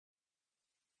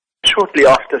Shortly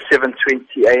after 7:20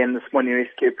 a.m. this morning,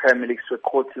 rescue paramedics were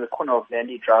called to the corner of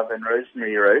Nandi Drive and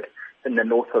Rosary Road in the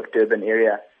north of Durban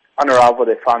area. On arrival,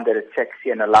 they found that a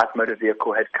taxi and a light motor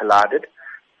vehicle had collided.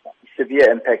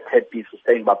 Severe impact had been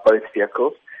sustained by both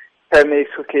vehicles.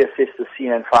 Paramedics quickly assessed the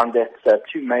scene and found that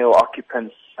two male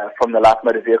occupants from the light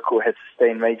motor vehicle had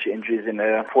sustained major injuries and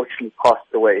had unfortunately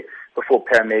passed away before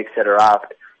paramedics had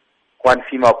arrived. One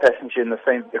female passenger in the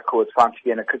same vehicle was found to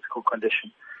be in a critical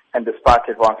condition, and despite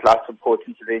advanced life support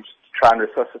interventions to try and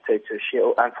resuscitate her, she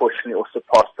unfortunately also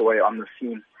passed away on the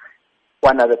scene.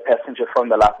 One other passenger from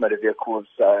the light motor vehicle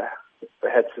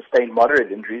had sustained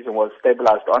moderate injuries and was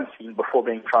stabilized on scene before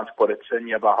being transported to a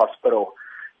nearby hospital.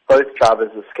 Both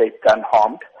drivers escaped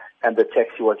unharmed, and the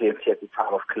taxi was empty at the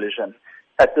time of collision.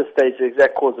 At this stage, the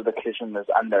exact cause of the collision is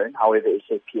unknown. However,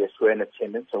 SAPS were in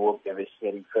attendance and will be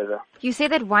investigating further. You say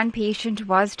that one patient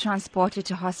was transported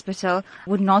to hospital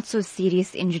with not so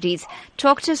serious injuries.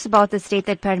 Talk to us about the state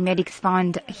that paramedics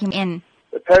found him in.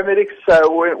 The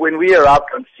paramedics, when we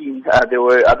arrived on scene, there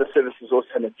were other services also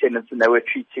in attendance and they were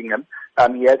treating him.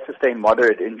 He had sustained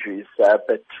moderate injuries,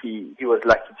 but he was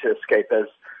lucky to escape as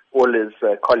all his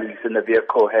colleagues in the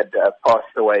vehicle had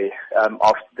passed away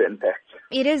after the impact.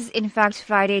 It is, in fact,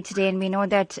 Friday today, and we know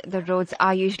that the roads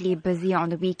are usually busy on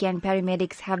the weekend.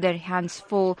 Paramedics have their hands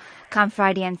full come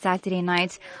Friday and Saturday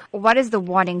nights. What is the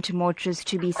warning to motorists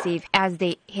to be safe as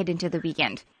they head into the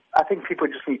weekend? I think people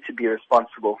just need to be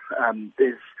responsible.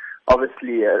 There's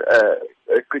obviously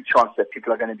a good chance that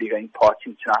people are going to be going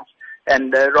partying tonight.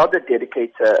 And rather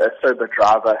dedicate a sober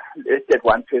driver. Let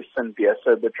one person be a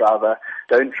sober driver.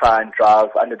 Don't try and drive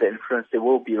under the influence. There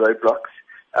will be roadblocks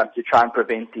to try and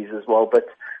prevent these as well. But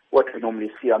what we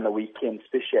normally see on the weekend,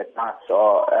 especially at nights,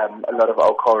 are a lot of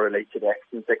alcohol-related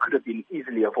accidents that could have been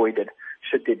easily avoided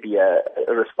should there be a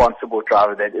responsible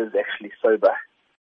driver that is actually sober.